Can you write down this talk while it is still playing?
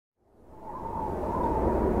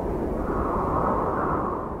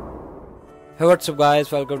Hey, what's up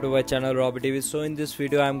guys, welcome to my channel Robby Tv. So in this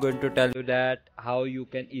video I'm going to tell you that how you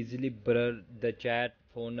can easily blur the chat,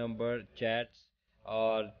 phone number, chats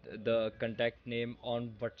or the contact name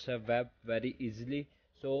on WhatsApp web very easily.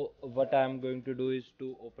 So what I'm going to do is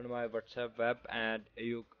to open my WhatsApp web and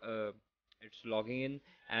it's logging in,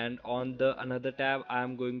 and on the another tab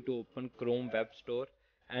I'm going to open Chrome Web Store,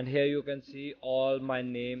 and here you can see all my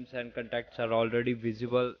names and contacts are already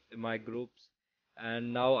visible in my groups.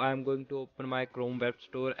 And now I'm going to open my Chrome Web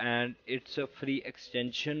Store, and it's a free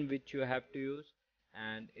extension which you have to use,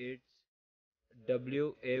 and it's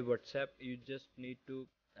WA WhatsApp. You just need to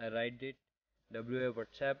write it WA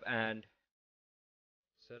WhatsApp and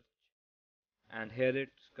search, and here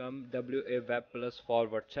it's come WA Web Plus for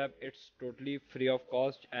WhatsApp. It's totally free of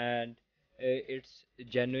cost, and it's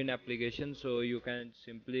genuine application, so you can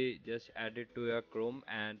simply just add it to your Chrome,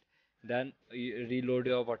 and then you reload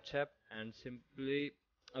your WhatsApp and simply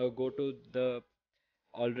go to the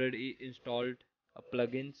already installed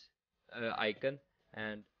plugins icon,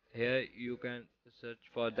 and here you can search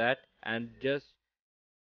for that and just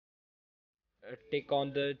take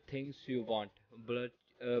on the things you want, blur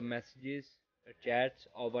messages, chats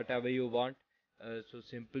or whatever you want. So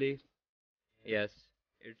simply, yes,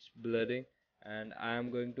 it's blurring, and I am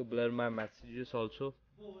going to blur my messages also.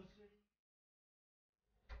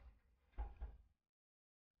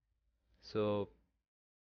 So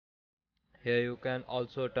here you can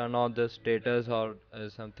also turn on the status or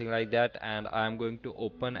something like that, and I am going to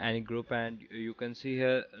open any group, and you can see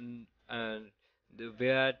here the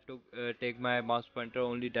where to take my mouse pointer,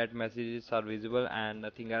 only that messages are visible and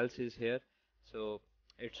nothing else is here. So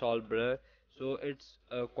it's all blur. So it's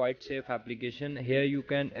a quite safe application. Here you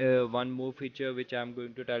can one more feature which I'm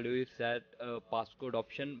going to tell you is that passcode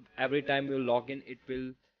option. Every time you log in it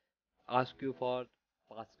will ask you for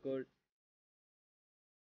passcode.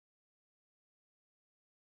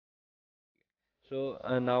 So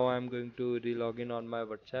now I'm going to re-log in on my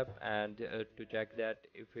WhatsApp and to check that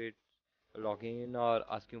if it's logging in or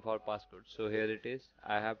asking for passcode. So here it is.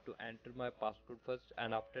 I have to enter my passcode first,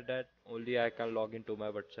 and after that only I can log into my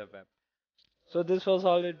WhatsApp app. So this was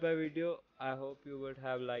all with my video. I hope you would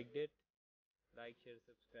have liked it. Like, share,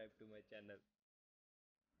 subscribe to my channel.